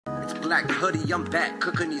like Hoody, I'm back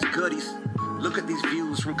cooking these goodies. Look at these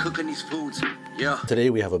views from cooking these foods. Yeah. Today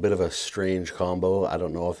we have a bit of a strange combo. I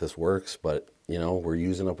don't know if this works, but you know, we're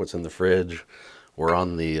using up what's in the fridge. We're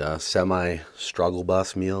on the semi-struggle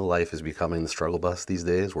bus meal. Life is becoming the struggle bus these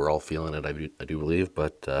days. We're all feeling it, I do believe.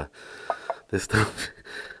 But this stuff,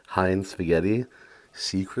 Heinz spaghetti,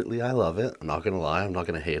 secretly I love it. I'm not going to lie. I'm not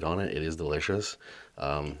going to hate on it. It is delicious.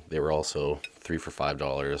 They were also 3 for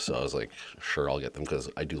 $5, so I was like, sure, I'll get them because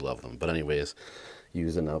I do love them. But anyways,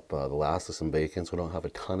 using up the last of some bacon, so we don't have a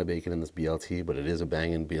ton of bacon in this BLT, but it is a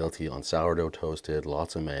banging BLT on sourdough toasted,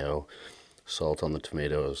 lots of mayo, salt on the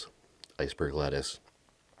tomatoes, iceberg lettuce,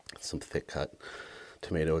 some thick cut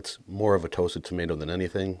tomato. It's more of a toasted tomato than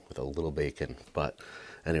anything with a little bacon. But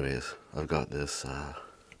anyways, I've got this,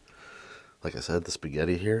 like I said, the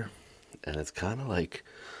spaghetti here, and it's kind of like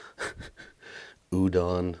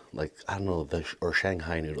udon, like, I don't know, or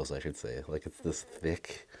Shanghai noodles, I should say. Like, it's this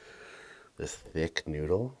thick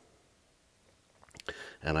noodle,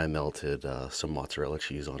 and I melted some mozzarella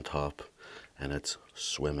cheese on top, and it's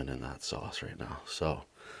swimming in that sauce right now. So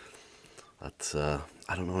that's I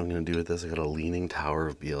don't know what I'm gonna do with this. I got a leaning tower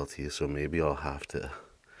of BLT, so maybe I'll have to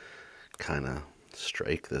kind of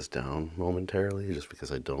strike this down momentarily, just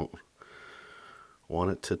because I don't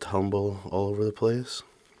want it to tumble all over the place.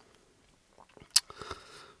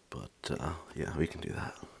 But yeah, we can do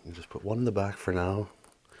that. You just put one in the back for now,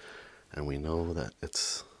 and we know that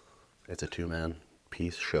it's a two-man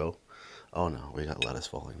piece show. Oh no, we got lettuce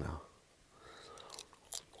falling now.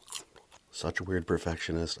 Such a weird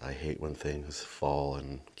perfectionist. I hate when things fall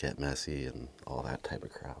and get messy and all that type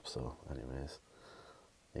of crap. So anyways,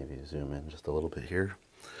 maybe zoom in just a little bit here.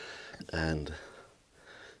 And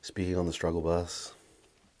speaking on the struggle bus,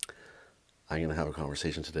 I'm gonna have a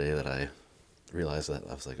conversation today that I realized that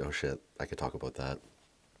I was like, oh shit, I could talk about that.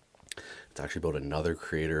 It's actually about another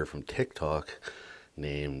creator from TikTok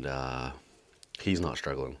named, he's not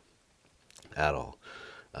struggling at all.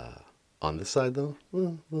 On this side though, a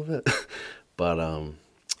little bit. But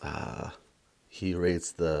he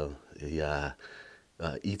rates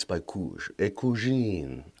eats by Couge. Et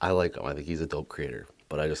Cuisine. I like him. I think he's a dope creator.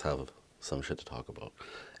 But I just have some shit to talk about.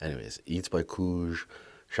 Anyways, Eats by Couge.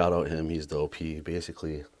 Shout out him. He's dope. He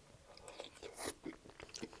basically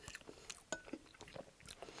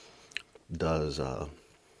does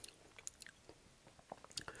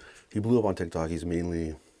he blew up on TikTok. He's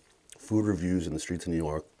mainly food reviews in the streets of New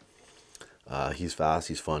York. He's fast,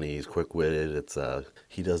 he's funny, he's quick-witted. It's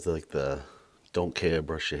he does like the don't care,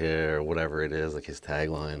 brush your hair, or whatever it is, like his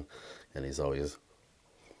tagline, and he's always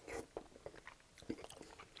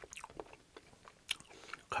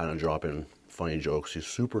kind of dropping funny jokes. He's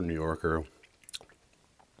super New Yorker.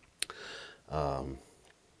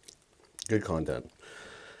 Good content.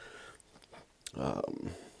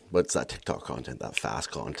 But it's that TikTok content, that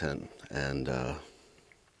fast content. And,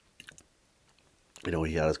 you know,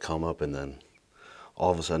 he had his come up, and then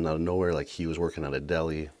all of a sudden out of nowhere, like he was working at a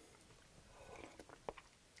deli.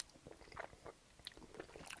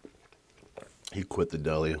 He quit the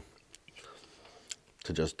deli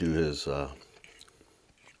to just do his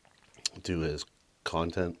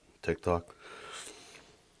content, TikTok.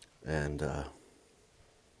 And,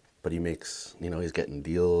 but he makes, you know, he's getting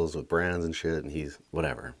deals with brands and shit, and he's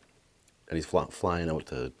whatever. And he's flying out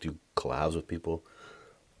to do collabs with people.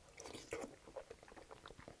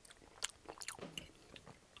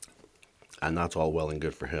 And that's all well and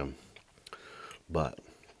good for him. But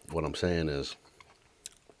what I'm saying is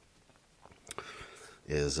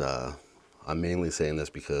I'm mainly saying this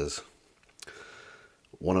because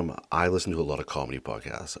I listen to a lot of comedy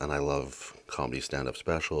podcasts, and I love comedy stand-up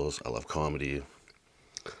specials. I love comedy.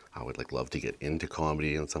 I would love to get into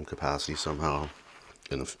comedy in some capacity somehow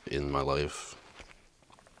in my life.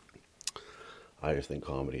 I just think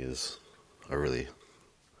comedy is a really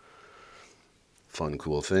fun,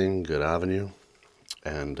 cool thing, good avenue.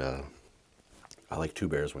 And I like Two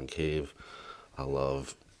Bears, One Cave. I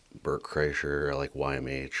love Bert Kreischer. I like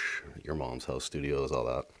YMH, Your Mom's House Studios, all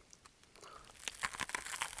that.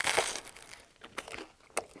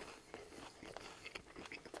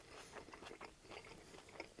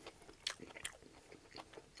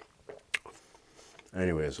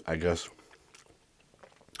 Anyways, I guess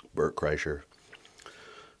Bert Kreischer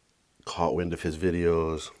caught wind of his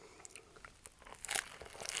videos,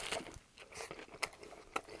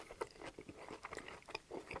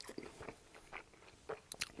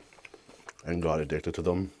 and got addicted to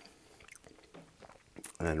them,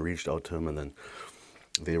 and reached out to him, and then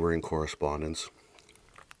they were in correspondence.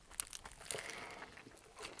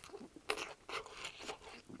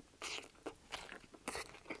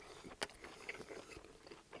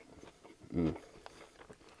 And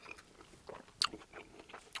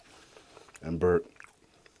Bert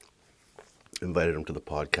invited him to the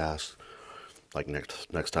podcast, like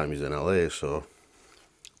next time he's in LA. So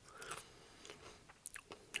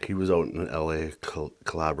he was out in LA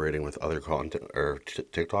collaborating with other content or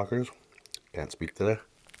TikTokers. Can't speak today.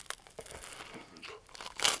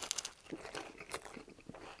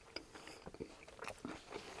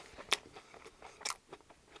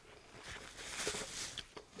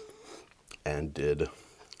 And did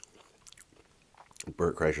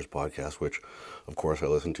Bert Kreischer's podcast, which of course I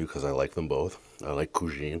listen to because I like them both. I like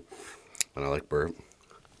Cousine and I like Bert.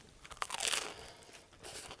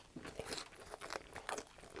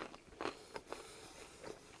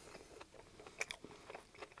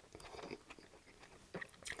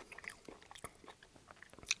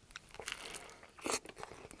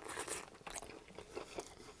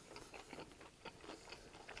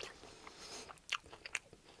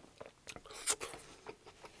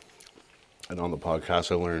 And on the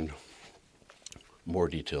podcast, I learned more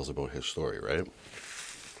details about his story, right?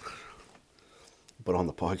 But on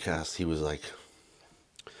the podcast, he was like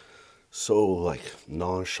so like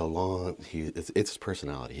nonchalant. It's his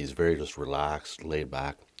personality. He's very just relaxed, laid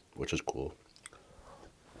back, which is cool.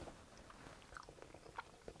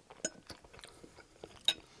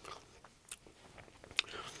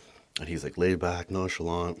 And he's like laid back,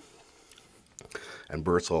 nonchalant. And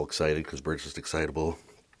Bert's all excited because Bert's just excitable.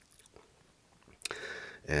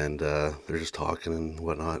 And they're just talking and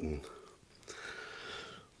whatnot, and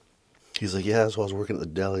he's like, yeah, so I was working at the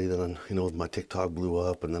deli, then, you know, my TikTok blew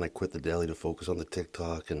up, and then I quit the deli to focus on the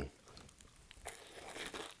TikTok, and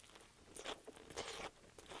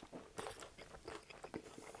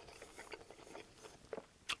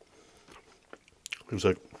he was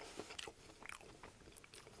like,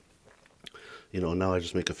 you know, now I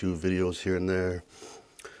just make a few videos here and there,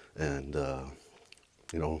 and,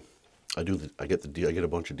 you know, I get a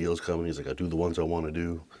bunch of deals coming. He's like, I do the ones I want to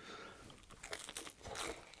do.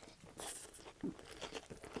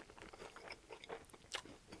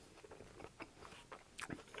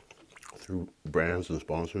 Through brands and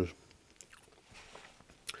sponsors.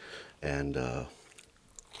 And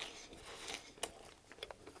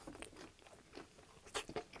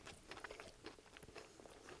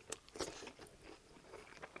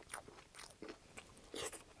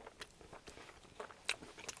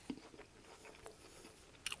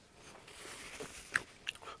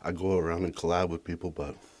I go around and collab with people,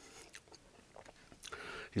 but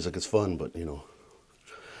he's like, it's fun, but, you know,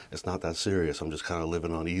 it's not that serious. I'm just kind of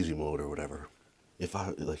living on easy mode or whatever. If I,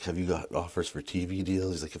 like, have you got offers for TV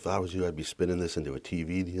deals? He's like, if I was you, I'd be spinning this into a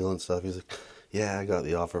TV deal and stuff. He's like, yeah, I got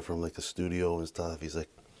the offer from, like, the studio and stuff. He's like,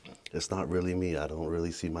 it's not really me. I don't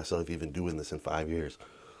really see myself even doing this in 5 years.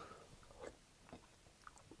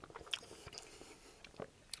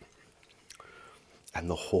 And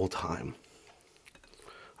the whole time,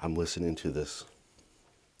 I'm listening to this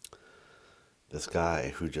guy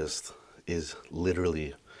who just is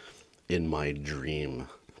literally in my dream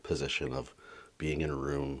position of being in a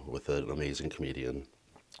room with an amazing comedian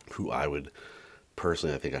who I would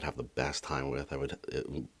personally, I think I'd have the best time with. I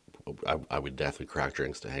would definitely crack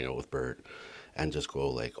drinks to hang out with Bert and just go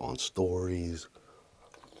like on stories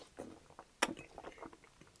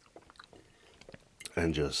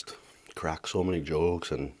and just crack so many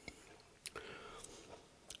jokes, and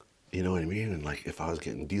you know what I mean? And like, if I was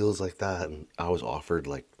getting deals like that and I was offered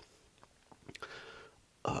like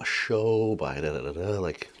a show by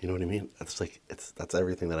like, you know what I mean? That's like, that's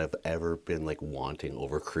everything that I've ever been like wanting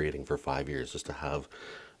over creating for 5 years, just to have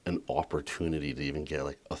an opportunity to even get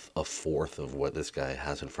like a fourth of what this guy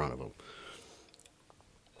has in front of him.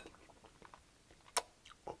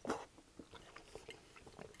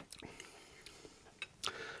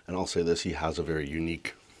 And I'll say this, he has a very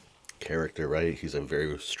unique character, right? He's a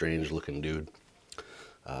very strange looking dude.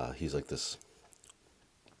 He's like this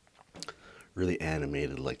really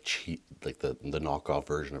animated, like cheat, like the knockoff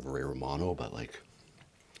version of Ray Romano, but like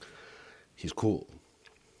he's cool.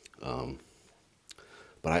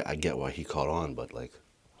 But I get why he caught on, but like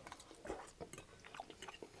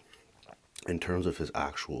in terms of his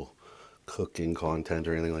actual cooking content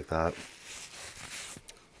or anything like that,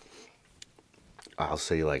 I'll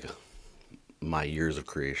say like my years of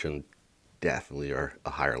creation definitely are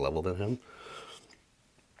a higher level than him.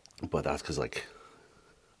 But that's because like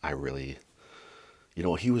I really, you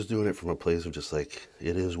know, he was doing it from a place of just like,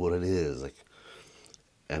 it is what it is. Like,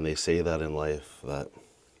 and they say that in life, that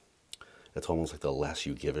it's almost like the less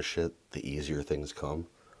you give a shit, the easier things come.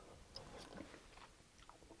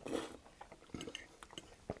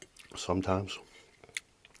 Sometimes.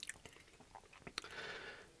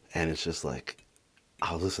 And it's just like,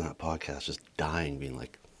 I was listening to that podcast just dying, being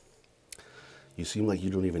like, you seem like you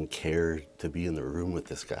don't even care to be in the room with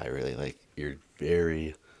this guy, really. Like, you're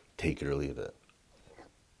very take it or leave it.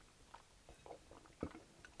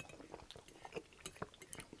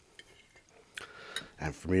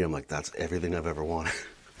 And for me, I'm like, that's everything I've ever wanted,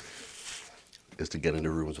 is to get into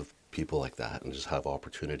rooms with people like that and just have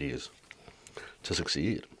opportunities to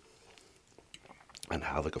succeed and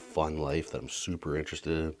have like a fun life that I'm super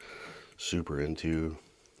interested in, super into,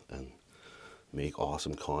 and make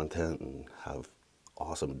awesome content and have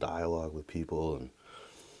awesome dialogue with people, and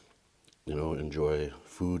you know, enjoy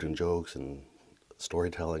food and jokes and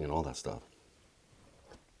storytelling and all that stuff.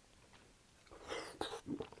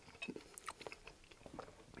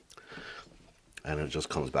 And it just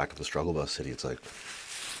comes back to the struggle bus city. It's like,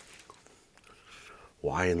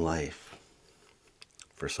 why in life,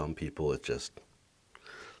 for some people, it just,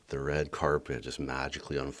 the red carpet just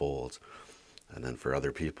magically unfolds. And then for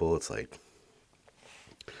other people, it's like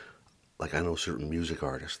I know certain music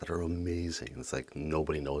artists that are amazing. It's like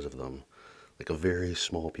nobody knows of them. Like a very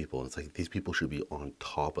small people. And it's like these people should be on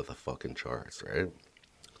top of the fucking charts, right?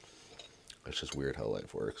 It's just weird how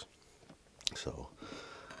life works. So,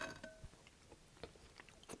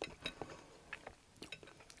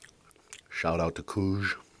 shout out to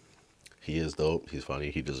Kuj. He is dope. He's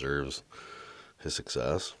funny. He deserves his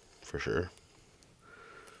success, for sure.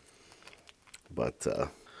 But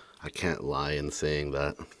I can't lie in saying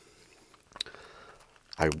that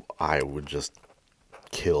I would just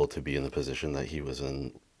kill to be in the position that he was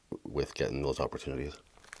in with getting those opportunities.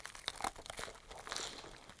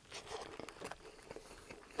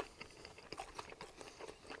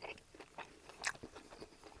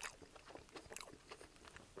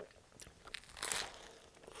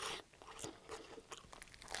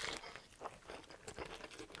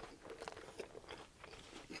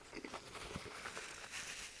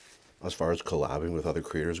 As far as collabing with other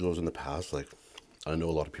creators goes in the past, like, I know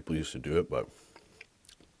a lot of people used to do it, but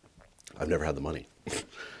I've never had the money.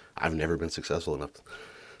 I've never been successful enough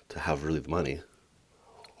to have really the money.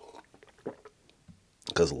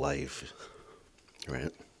 Because life,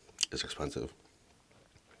 right, is expensive.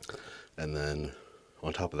 And then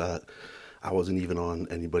on top of that, I wasn't even on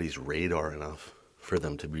anybody's radar enough for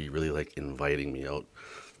them to be really like inviting me out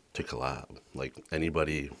to collab. Like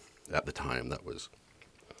anybody at the time that was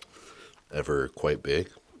ever quite big.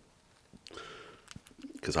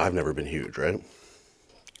 Because I've never been huge, right?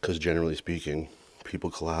 Because generally speaking, people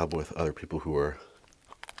collab with other people who are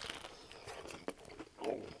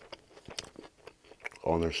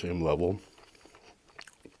on their same level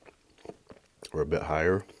or a bit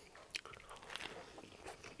higher.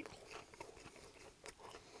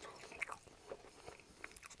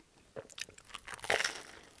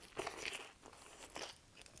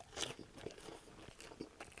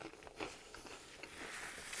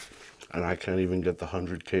 And I can't even get the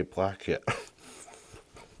 100K plaque yet.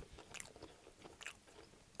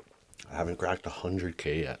 I haven't cracked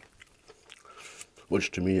 100K yet.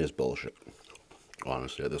 Which to me is bullshit.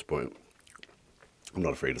 Honestly, at this point. I'm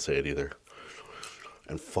not afraid to say it either.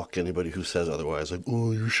 And fuck anybody who says otherwise. Like,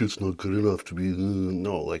 oh, your shit's not good enough to be...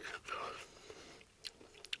 No, like...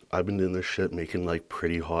 I've been in this shit making like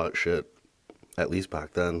pretty hot shit. At least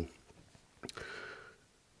back then.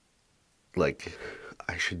 Like...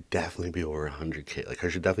 I should definitely be over 100K. Like, I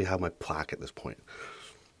should definitely have my plaque at this point.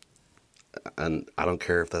 And I don't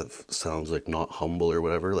care if that sounds like not humble or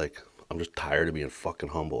whatever. Like, I'm just tired of being fucking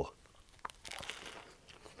humble.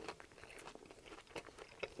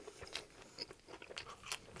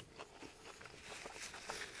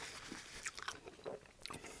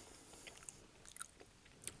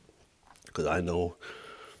 Because I know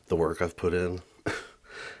the work I've put in.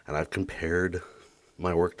 And I've compared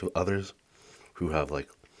my work to others who have like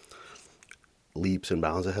leaps and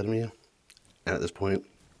bounds ahead of me, and at this point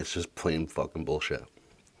it's just plain fucking bullshit.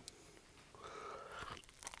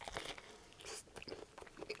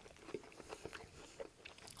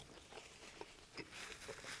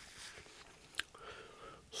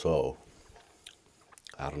 So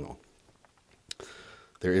I don't know,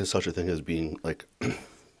 there is such a thing as being like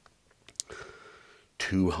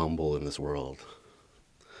too humble in this world.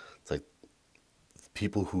 It's like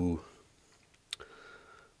people who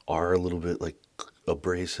are a little bit like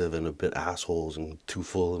abrasive and a bit assholes and too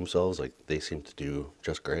full of themselves, like they seem to do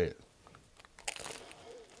just great.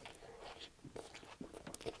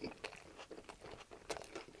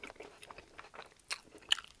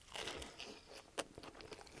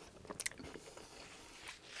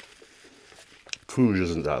 Kuj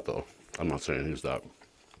isn't that though. I'm not saying he's that.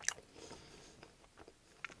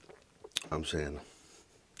 I'm saying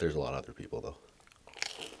There's a lot of other people, though.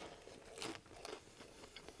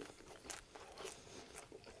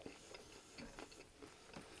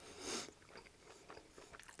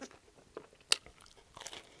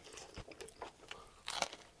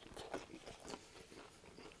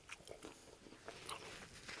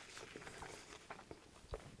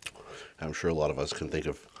 I'm sure a lot of us can think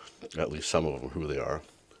of at least some of them, who they are.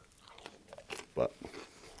 But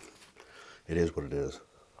it is what it is.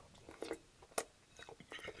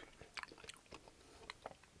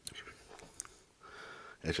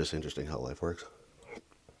 It's just interesting how life works.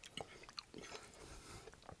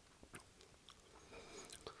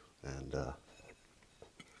 And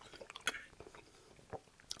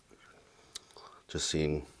just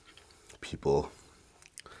seeing people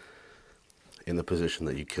in the position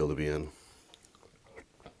that you kill to be in.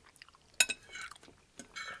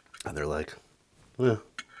 And they're like, yeah,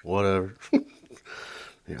 whatever.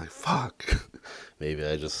 You're like, fuck. Maybe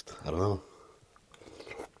I don't know.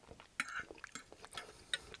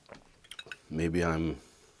 Maybe I'm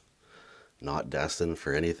not destined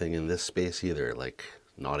for anything in this space either. Like,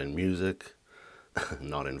 not in music,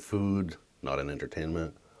 not in food, not in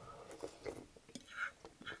entertainment.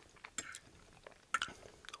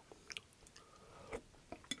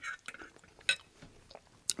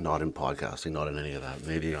 Not in podcasting, not in any of that.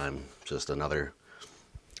 Maybe I'm just another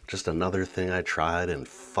thing I tried and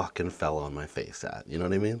fucking fell on my face at. You know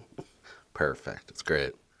what I mean? Perfect. It's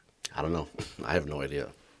great. I don't know. I have no idea.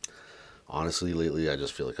 Honestly, lately, I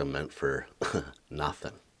just feel like I'm meant for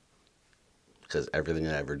nothing. Because everything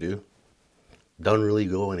I ever do doesn't really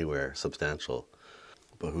go anywhere substantial.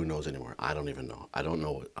 But who knows anymore? I don't even know. I don't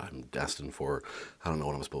know what I'm destined for. I don't know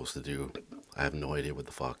what I'm supposed to do. I have no idea what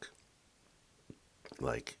the fuck.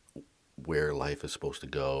 Like, where life is supposed to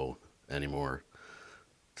go anymore.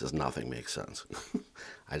 Just nothing makes sense.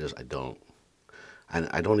 I don't. And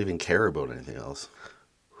I don't even care about anything else.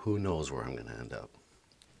 Who knows where I'm going to end up.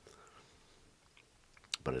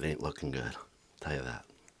 But it ain't looking good. I'll tell you that.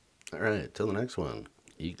 All right, till the next one.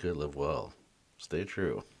 Eat good, live well. Stay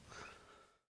true.